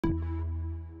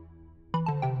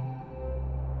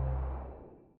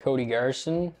Cody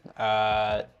Garcin,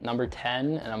 number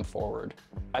 10, and I'm forward.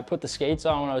 I put the skates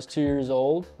on when I was 2 years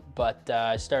old, but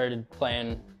I started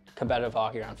playing competitive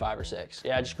hockey around 5 or 6.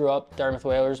 Yeah, I just grew up Dartmouth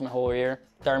Whalers my whole year.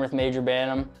 Dartmouth Major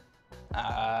Bantam,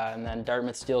 and then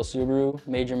Dartmouth Steel Subaru,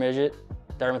 Major Midget.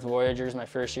 Dartmouth Voyagers, my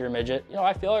first year midget. You know,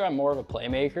 I feel like I'm more of a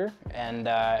playmaker, and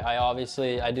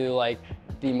I do like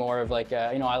be more of like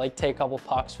a, I like to take a couple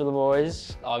pucks for the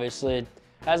boys. Obviously, it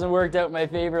hasn't worked out in my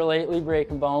favor lately,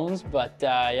 breaking bones, but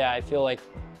yeah, I feel like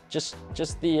just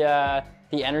the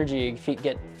energy,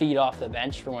 get feet off the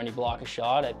bench for when you block a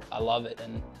shot. I love it,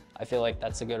 and I feel like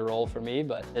that's a good role for me.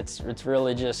 But it's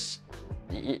really just,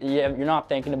 you're not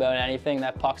thinking about anything.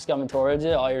 That puck's coming towards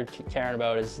you. All you're caring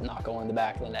about is not going in the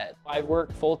back of the net. I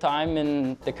work full-time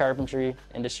in the carpentry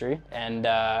industry, and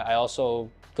I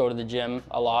also go to the gym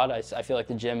a lot. I feel like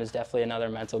the gym is definitely another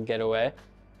mental getaway,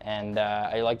 and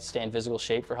I like to stay in physical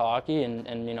shape for hockey and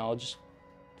just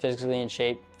physically in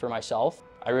shape for myself.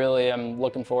 I really am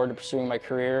looking forward to pursuing my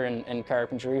career in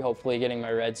carpentry, hopefully getting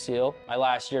my red seal. My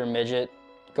last year midget,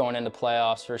 going into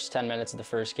playoffs, first 10 minutes of the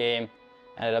first game,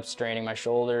 ended up straining my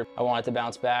shoulder. I wanted to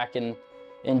bounce back in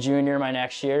junior my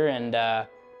next year, and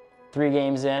 3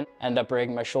 games in, ended up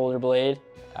breaking my shoulder blade.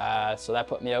 So that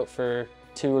put me out for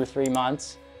 2 or 3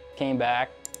 months. Came back,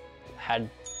 had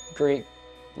great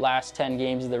last 10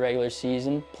 games of the regular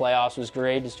season. Playoffs was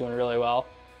great, just doing really well.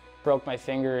 Broke my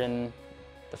finger in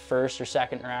the first or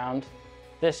second round.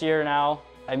 This year now,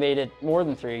 I made it more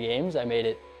than 3 games. I made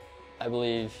it, I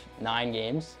believe, 9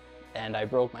 games, and I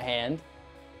broke my hand.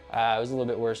 It was a little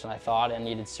bit worse than I thought and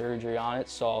needed surgery on it.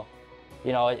 So,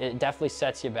 it definitely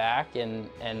sets you back. And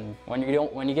when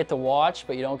you get to watch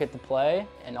but you don't get to play,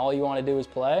 and all you want to do is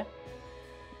play,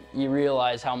 you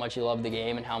realize how much you love the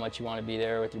game and how much you want to be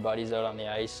there with your buddies out on the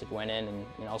ice, winning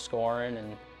and scoring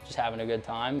and just having a good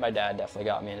time. My dad definitely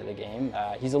got me into the game.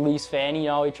 He's a Leafs fan. He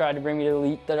tried to bring me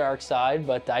to the dark side,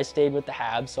 but I stayed with the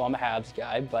Habs, so I'm a Habs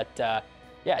guy. But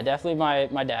yeah, definitely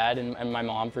my dad and my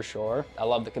mom for sure. I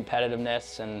love the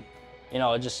competitiveness and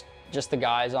just the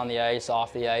guys on the ice,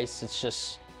 off the ice. It's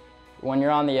just, when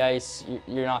you're on the ice,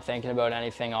 you're not thinking about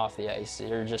anything off the ice.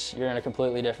 You're in a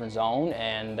completely different zone,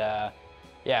 and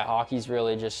yeah, hockey's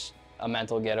really just a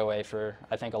mental getaway for,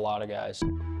 I think, a lot of guys.